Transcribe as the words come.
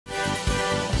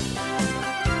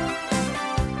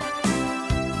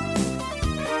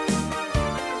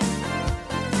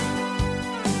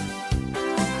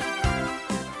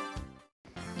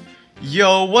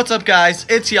Yo, what's up guys?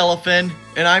 It's Yellowfin,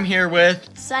 and I'm here with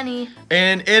Sunny.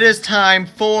 And it is time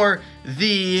for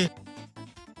the...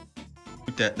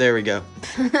 There we go.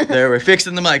 There, we're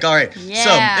fixing the mic. Alright,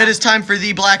 Yeah. So it is time for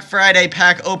the Black Friday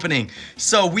pack opening.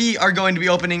 So we are going to be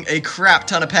opening a crap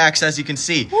ton of packs, as you can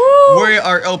see. Woo! We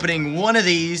are opening one of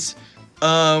these.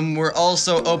 We're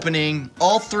also opening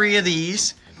all three of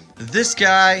these. This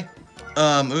guy,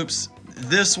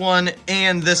 this one,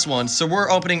 and this one. So we're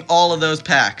opening all of those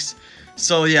packs.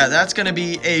 So yeah, that's going to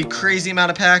be a crazy amount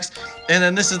of packs. And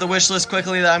then this is the wish list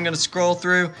quickly that I'm going to scroll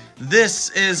through. This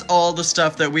is all the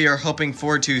stuff that we are hoping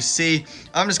for to see.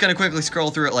 I'm just going to quickly scroll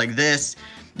through it like this.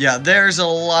 Yeah, there's a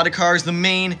lot of cars. The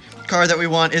main car that we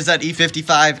want is that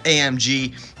E55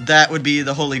 AMG. That would be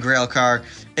the holy grail car.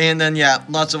 And then yeah,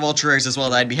 lots of ultra rares as well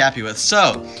that I'd be happy with.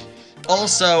 So,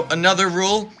 also another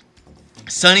rule.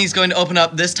 Sunny's going to open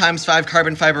up this ×5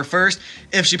 carbon fiber first.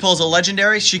 If she pulls a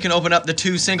legendary, she can open up the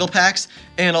 2 single packs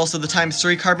and also the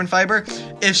 ×3 carbon fiber.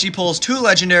 If she pulls 2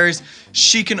 legendaries,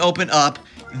 she can open up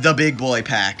the big boy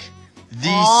pack.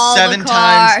 All 7 the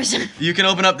cars. times you can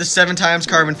open up the 7 times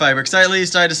carbon fiber.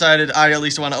 Because I decided I at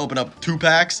least want to open up 2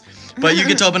 packs, but you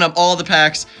get to open up all the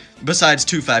packs besides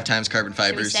 2 5 times carbon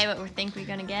fibers. Should we say what we think we're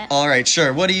gonna get? All right,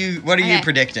 sure. What are you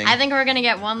predicting? I think we're gonna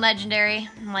get 1 legendary,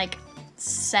 like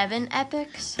 7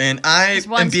 epics. And I Just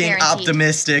am one's being guaranteed.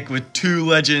 optimistic with 2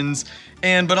 legends,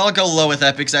 but I'll go low with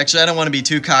epics. Actually, I don't want to be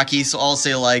too cocky, so I'll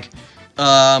say like,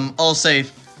 I'll say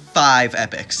 5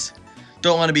 epics.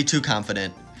 Don't want to be too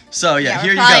confident. So yeah, we're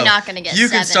here you probably go. not gonna get You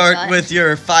can 7, start but- with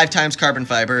your 5 times carbon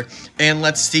fiber, and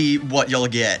let's see what you'll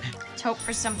get. Let's hope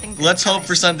for something good. Let's hope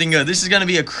for something good. This is gonna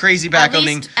be a crazy pack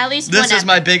opening. At least this one is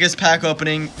my epic. biggest pack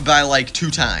opening by like 2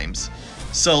 times.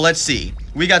 So let's see.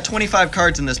 We got 25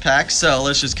 cards in this pack, so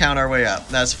let's just count our way up.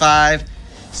 That's 5,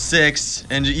 6,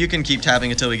 and you can keep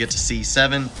tapping until we get to C.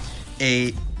 7,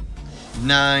 8,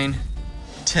 9,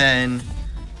 10,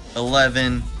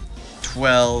 11,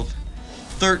 12,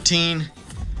 13,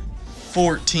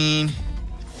 14,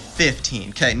 15.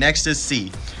 Okay, next is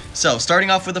C. So starting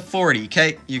off with a 40.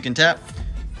 Okay, you can tap.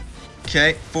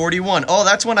 Okay, 41. Oh,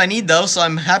 that's one I need though, so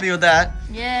I'm happy with that.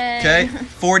 Yay. Okay,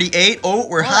 48. Oh,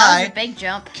 we're That high. was a big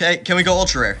jump. Okay, can we go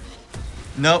ultra rare?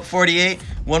 Nope, 48.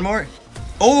 One more.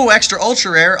 Oh, extra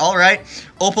ultra rare. All right.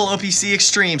 Opal OPC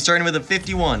Extreme, starting with a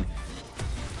 51.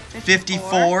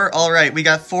 54. All right, we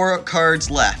got 4 cards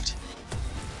left.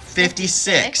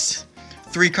 56.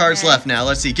 3 cards Okay. left now.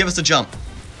 Let's see. Give us a jump.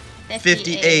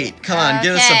 58. Come on,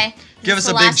 give us Okay. a the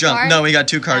big last jump. card? No, we got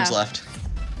 2 cards Oh. left.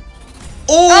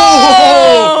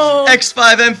 Oh! Oh!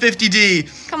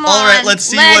 X5M50D. Come on. All right, let's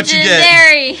see what you get.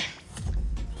 Legendary.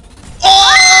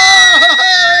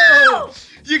 Oh!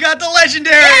 You got the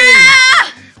legendary.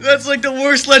 Ah! That's like the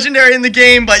worst legendary in the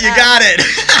game, but you got it.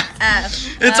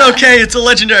 It's Oh. okay. It's a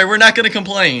legendary. We're not gonna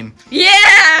complain. Yeah.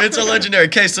 It's a legendary.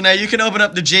 Okay, so now you can open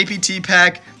up the JPT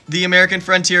pack, the American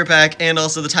Frontier pack, and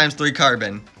also the ×3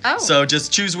 carbon. Oh. So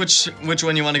just choose which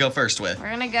one you want to go first with. We're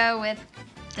gonna go with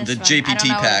this The one. JPT I don't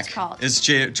know what pack it's called. is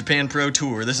Japan Pro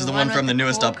Tour. This is the one with from the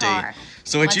newest cool update. car.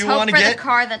 So what Let's you hope want to for get? the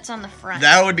car that's on the front.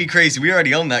 That would be crazy. We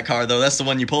already own that car though. That's the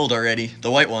one you pulled already,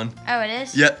 the white one. Oh, it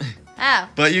is? Yep. Oh.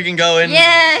 But you can go in.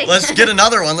 Yay! Let's get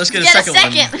another one. Let's get, Get a a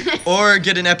second second. one. Or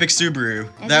get an epic Subaru.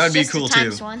 Is That would this be just a cool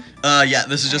times too. one? Yeah,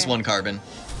 this is just Alright. 1 carbon.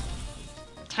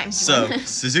 Times So, one.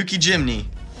 Suzuki Jimny.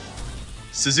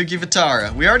 Suzuki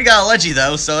Vitara. We already got a Leggy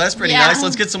though, so that's pretty Yeah. nice.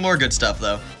 Let's get some more good stuff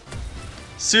though.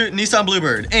 Nissan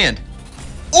Bluebird and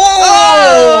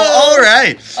oh, all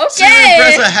right. Super Okay.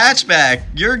 Impreza hatchback.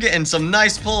 You're getting some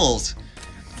nice pulls.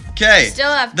 Okay.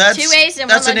 Still have that's, 2 A's and 1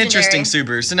 That's an legendary. interesting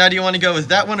Subaru. So now do you want to go with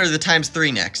that one or the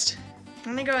 ×3 next?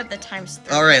 I'm gonna go with the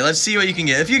 ×3. All right, let's see what you can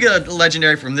get. If you get a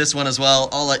legendary from this one as well,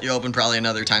 I'll let you open probably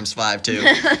another ×5 too.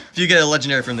 If you get a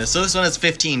legendary from this. So this one has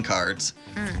 15 cards.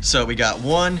 So we got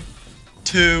 1,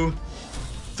 2,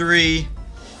 3,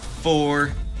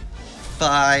 4,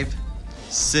 5,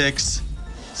 6,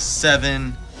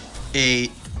 7,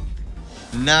 8,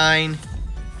 9,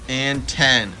 and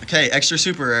 10. Okay, extra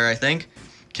super rare, I think.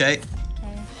 Okay.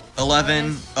 Okay.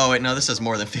 11. Oh, wait, no, this has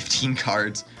more than 15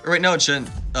 cards. Or wait, no, it shouldn't.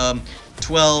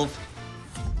 12.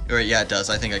 Or yeah, it does.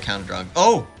 I think I counted wrong.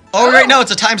 Oh, right, no,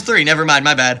 it's a ×3. Never mind,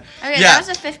 my bad. Okay, yeah. that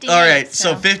was a 58. All right,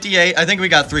 so so 58. I think we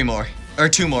got 3 more. Or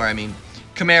 2 more, I mean.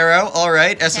 Camaro, all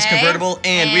right. SS Okay. convertible,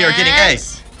 and we are getting A.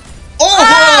 And-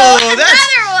 Oh,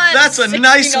 another one! that's a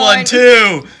nice 69. one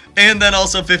too. And then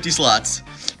also 50 slots.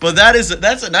 But that's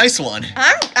a nice one.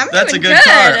 I'm That's a doing good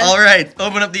car. All right,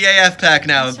 open up the AF pack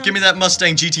now. That Give me that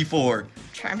Mustang GT4.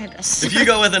 Try my best. If you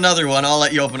go with another one, I'll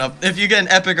let you open up. If you get an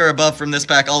epic or above from this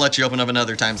pack, I'll let you open up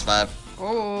another ×5.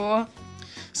 Oh.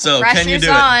 So can you Pressure's do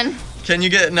it? on. Can you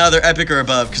get another epic or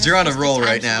above? Because you're on a Just a roll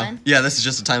right times now. one? Yeah, this is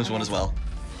just a times one as well.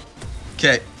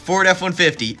 Okay, Ford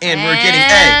F-150, and we're getting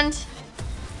A.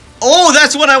 Oh,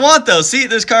 that's what I want though. See,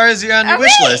 this car is on your Oh,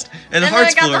 wish wait. list, and Then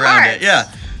hearts I got flew the around it. hearts.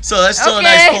 Yeah, so that's still a Okay.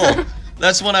 nice pull.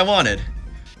 That's what I wanted.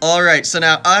 All right, so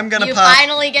now I'm gonna You pop.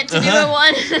 finally get to do it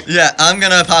one. Yeah, I'm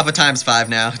gonna pop a times 5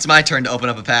 now. It's my turn to open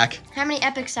up a pack. How many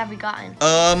epics have we gotten?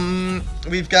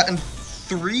 We've gotten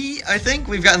 3, I think.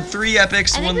 We've gotten 3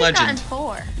 epics, I think 1 we've legend. gotten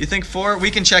 4. You think 4?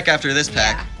 We can check after this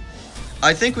pack. Yeah.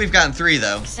 I think we've gotten 3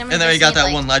 though, Then and then we just got need, that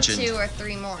like, 1 legend. 2 or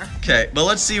 3 more. Okay, but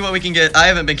let's see what we can get. I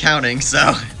haven't been counting,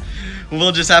 so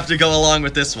we'll just have to go along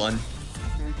with this one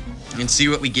and see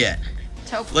what we get.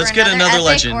 So for Let's get another epic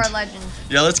legend. Or legend.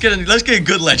 Yeah, let's get a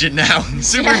good legend now.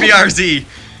 Super BRZ,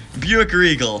 Buick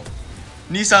Regal,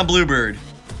 Nissan Bluebird,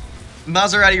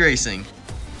 Maserati Racing.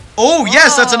 Oh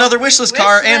yes, that's another wishlist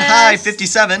car and high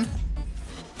 57.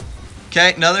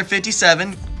 Okay, another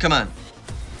 57. Come on.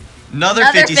 Another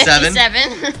 57.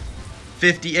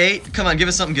 58. Come on, give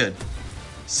us something good.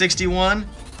 61.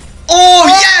 Oh,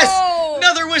 yes!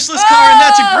 Another wishless car, and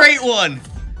that's a great one.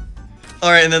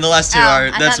 All right, and then the last 2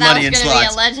 are, that's money and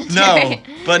slots. No,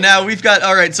 but now we've got,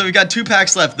 all right, so we've got 2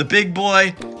 packs left. The big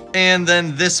boy and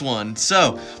then this one.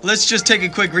 So let's just take a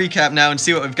quick recap now and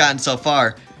see what we've gotten so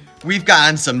far. We've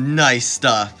gotten some nice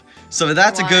stuff. So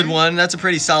that's a good one. That's a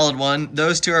pretty solid one.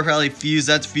 Those 2 are probably Fuse.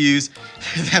 That's Fuse.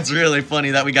 That's really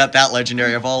funny that we got that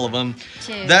legendary of all of them.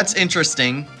 2. That's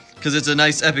interesting because it's a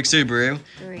nice epic Subaru.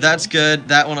 3. That's good.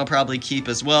 That one I'll probably keep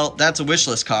as well. That's a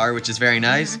wishlist car, which is very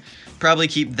nice. Probably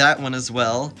keep that one as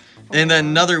well. And then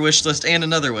another wishlist and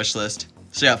another wishlist.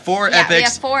 So yeah, 4 Yeah, epics. we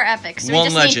have 4 epics. So 1 we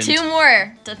just legend. need 2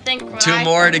 more to think. 2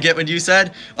 more to get what you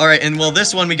said? Alright, and well,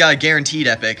 this one we got a guaranteed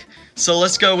epic. So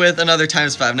let's go with another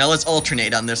times 5. Now let's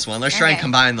alternate on this one. Let's try and Okay.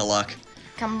 combine the luck.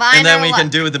 Combine And then our we can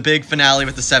luck. do the big finale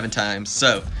with the 7 times.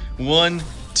 So 1,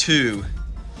 2,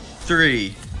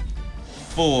 3,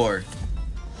 4,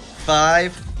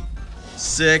 5,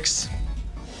 6,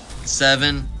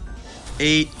 7,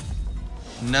 8,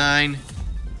 9,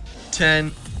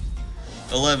 10,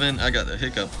 11, I got the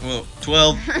hiccup, whoa,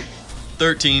 12,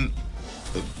 13,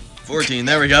 14,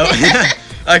 there we go.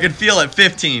 I can feel it,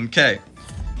 15, okay.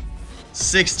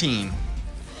 16,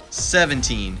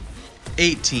 17,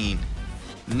 18,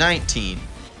 19,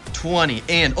 20,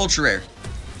 and ultra rare.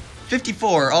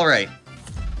 54, all right.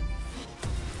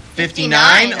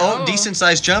 59, oh, decent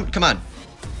sized jump, come on.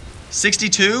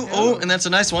 62, oh, and that's a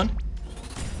nice one.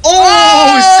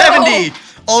 Oh, 70.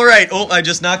 All right. Oh, I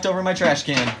just knocked over my trash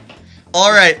can.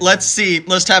 All right, let's see.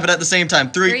 Let's tap it at the same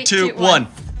time. 3, 2, 1.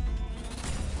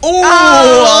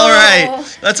 Oh, all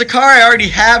right. That's a car I already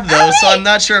have though, so I'm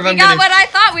not sure if I'm got gonna. what I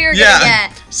thought we were gonna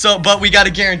get. So, but we got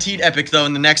a guaranteed epic though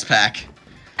in the next pack.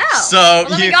 Oh. So well,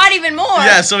 then we got even more.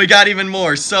 Yeah, so we got even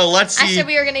more. So let's see. I said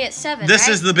we were gonna get 7. This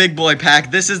right? is the big boy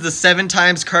pack. This is the 7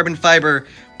 times carbon fiber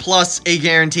plus a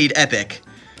guaranteed epic.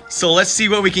 So let's see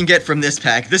what we can get from this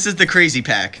pack. This is the crazy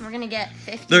pack. We're gonna get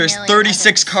 50 There's million 36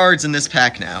 epics. cards in this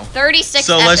pack now. 36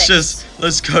 So epics.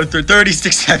 let's go through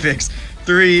 36 epics.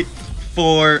 3,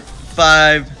 4,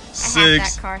 5,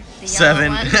 6, that card, the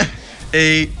yellow 7, one.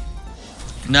 8,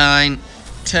 9,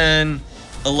 10,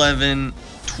 11,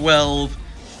 12,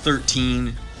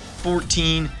 13,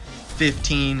 14,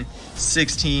 15,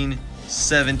 16,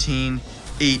 17,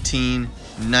 18,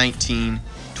 19,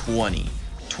 20,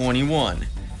 21,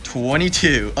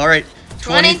 22. All right,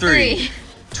 23,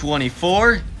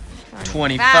 24,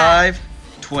 25,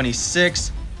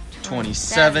 26,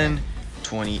 27,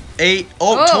 28.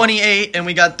 Oh, Whoa. 28, and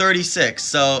we got 36.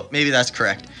 So maybe that's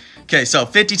correct. Okay, so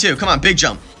 52. Come on, big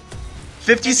jump.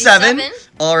 57. 57.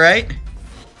 All right.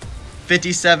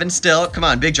 57 still. Come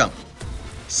on, big jump.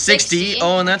 60.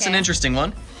 Oh, and that's an okay. interesting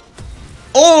one.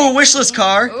 Oh, wishlist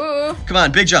car. Ooh. Come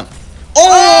on, big jump.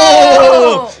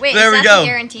 Oh! Wait, there is we that go. the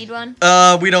guaranteed one?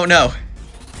 We don't know.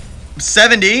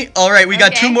 70. All right, we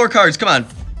got Okay. 2 more cards. Come on.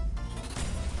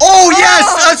 Oh,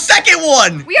 yes! A second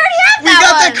one! We already have We that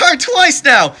got one. that card twice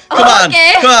now. Come on.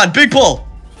 Okay. Come on, big pull.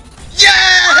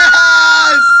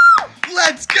 Yes!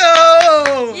 Let's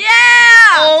go! Yeah!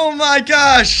 Oh my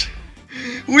gosh.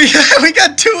 We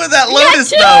got 2 of that We got Lotus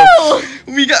 2! though.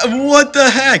 We got, what the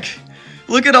heck?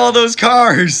 Look at all those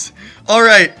cars. All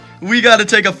right, we got to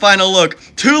take a final look.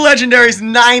 2 legendaries,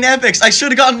 9 epics. I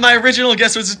should have gotten my original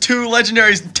guess was 2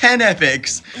 legendaries, 10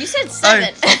 epics. You said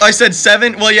 7. I said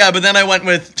 7. Well, yeah, but then I went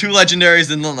with 2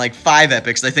 legendaries and then like 5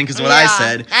 epics, I think is what I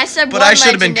said. I said but 1 I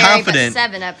should have been legendary, confident. But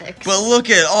 7 epics. But look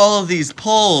at all of these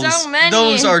pulls. So many.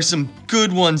 Those are some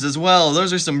good ones as well.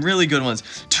 Those are some really good ones.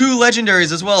 2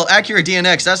 legendaries as well. Acura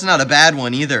DNX, that's not a bad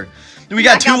one either. We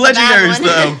got 2 got the bad legendaries one.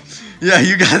 though. Yeah,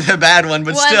 you got the bad one,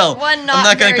 but still, one not I'm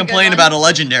not gonna very good complain one. about a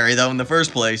legendary though in the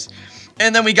first place.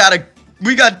 And then we got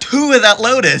 2 of that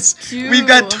Lotus. We've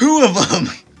got 2 of them.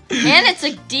 And it's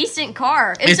a decent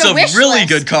car. It's a wish really list.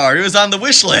 good card. It was on the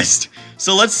wish list.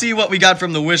 So let's see what we got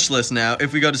from the wish list now.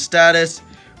 If we go to status,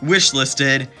 wish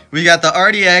listed, we got the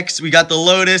RDX, we got the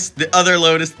Lotus, the other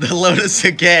Lotus, the Lotus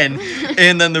again,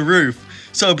 and then the roof.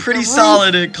 So pretty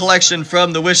solid collection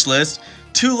from the wish list.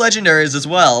 2 legendaries as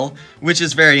well, which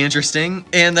is very interesting.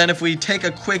 And then if we take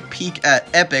a quick peek at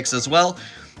epics as well,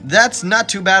 that's not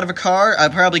too bad of a car.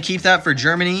 I'd probably keep that for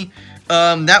Germany.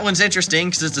 That one's interesting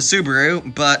because it's a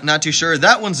Subaru, but not too sure.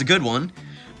 That one's a good one.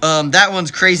 That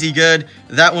one's crazy good.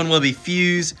 That one will be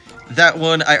Fuse. That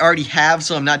one I already have,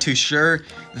 so I'm not too sure.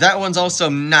 That one's also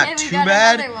not too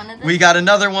bad. We got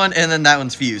another one, and then that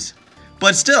one's Fuse.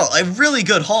 But still, a really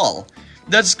good haul.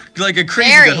 That's like a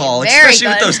crazy good haul, especially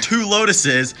with those 2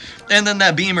 Lotuses. And then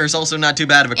that Beamer is also not too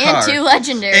bad of a car. And 2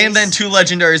 legendaries. And then 2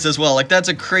 legendaries as well. Like, that's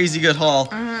a crazy good haul.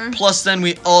 Plus, then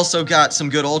we also got some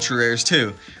good ultra rares,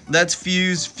 too. That's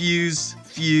Fuse, Fuse,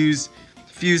 Fuse,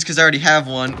 Fuse, because I already have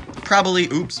one. Probably,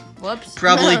 Whoops.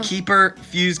 Probably Keeper,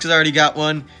 Fuse, because I already got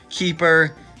one.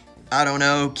 Keeper, I don't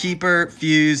know. Keeper,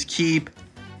 Fuse, Keep.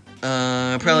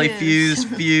 Probably Fuse,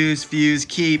 Fuse, Fuse,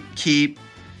 Keep,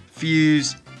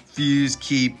 Fuse, Fuse,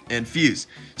 Keep, and Fuse.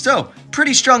 So,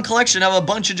 pretty strong collection of a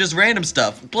bunch of just random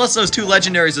stuff. Plus those 2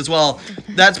 legendaries as well.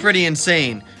 That's pretty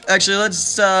insane. Actually, let's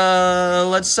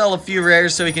sell a few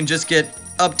rares so we can just get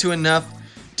up to enough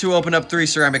to open up 3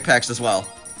 ceramic packs as well.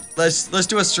 Let's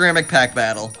do a ceramic pack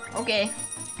battle. Okay.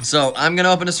 So, I'm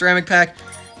gonna open a ceramic pack.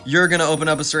 You're gonna open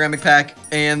up a ceramic pack,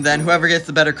 and then whoever gets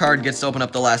the better card gets to open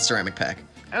up the last ceramic pack.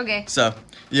 Okay. So,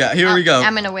 yeah, here we go.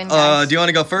 I'm gonna win, guys. Do you want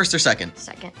to go first or second?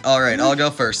 Second. All right, I'll go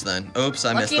first then. Oops,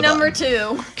 I missed the Lucky button. number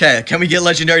 2. Okay, can we get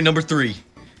legendary number 3?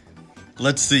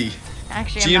 Let's see.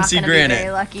 Actually, GMC I'm not gonna Granite, be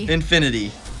very lucky.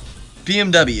 Infinity,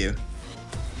 BMW,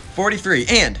 43,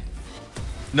 and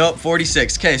nope,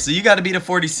 46. Okay, so you got to beat a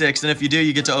 46, and if you do,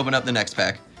 you get to open up the next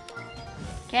pack.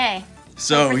 Okay.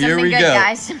 So here we go.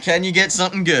 Guys. Can you get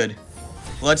something good?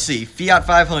 Let's see. Fiat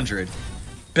 500,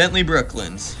 Bentley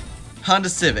Brooklyns, Honda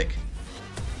Civic.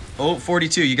 Oh,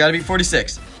 42. You got to beat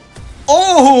 46.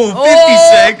 Oh,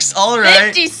 56. All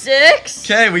right. 56.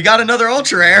 Okay, we got another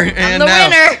ultra rare, and the now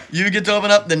winner. you get to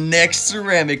open up the next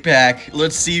ceramic pack.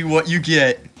 Let's see what you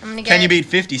get. Can you beat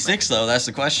 56 though? That's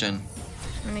the question.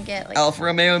 I'm gonna get like Alfa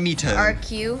Romeo Mito.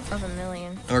 RQ of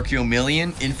 1,000,000. RQ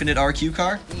 1,000,000, infinite RQ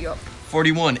car. Yup.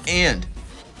 41 and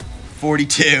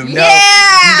 42. No,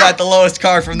 Yeah! you got the lowest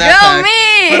car from that Go pack.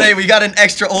 me! But hey, we got an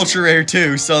extra ultra rare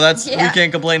too, so that's we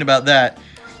can't complain about that.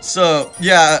 So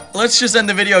yeah, let's just end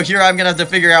the video here. I'm gonna have to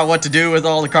figure out what to do with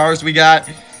all the cars we got,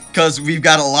 because we've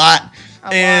got a lot.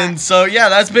 So yeah,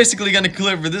 that's basically gonna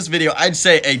conclude for this video. I'd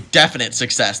say a definite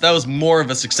success. That was more of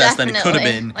a success than it could have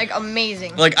been. Like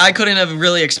amazing. Like I couldn't have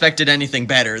really expected anything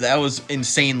better. That was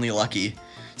insanely lucky.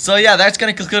 So yeah, that's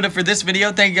gonna conclude it for this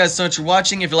video. Thank you guys so much for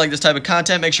watching. If you like this type of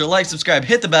content, make sure to like, subscribe,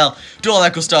 hit the bell, do all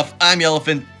that cool stuff. I'm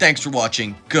Yellowfin. Thanks for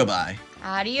watching. Goodbye.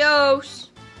 Adios.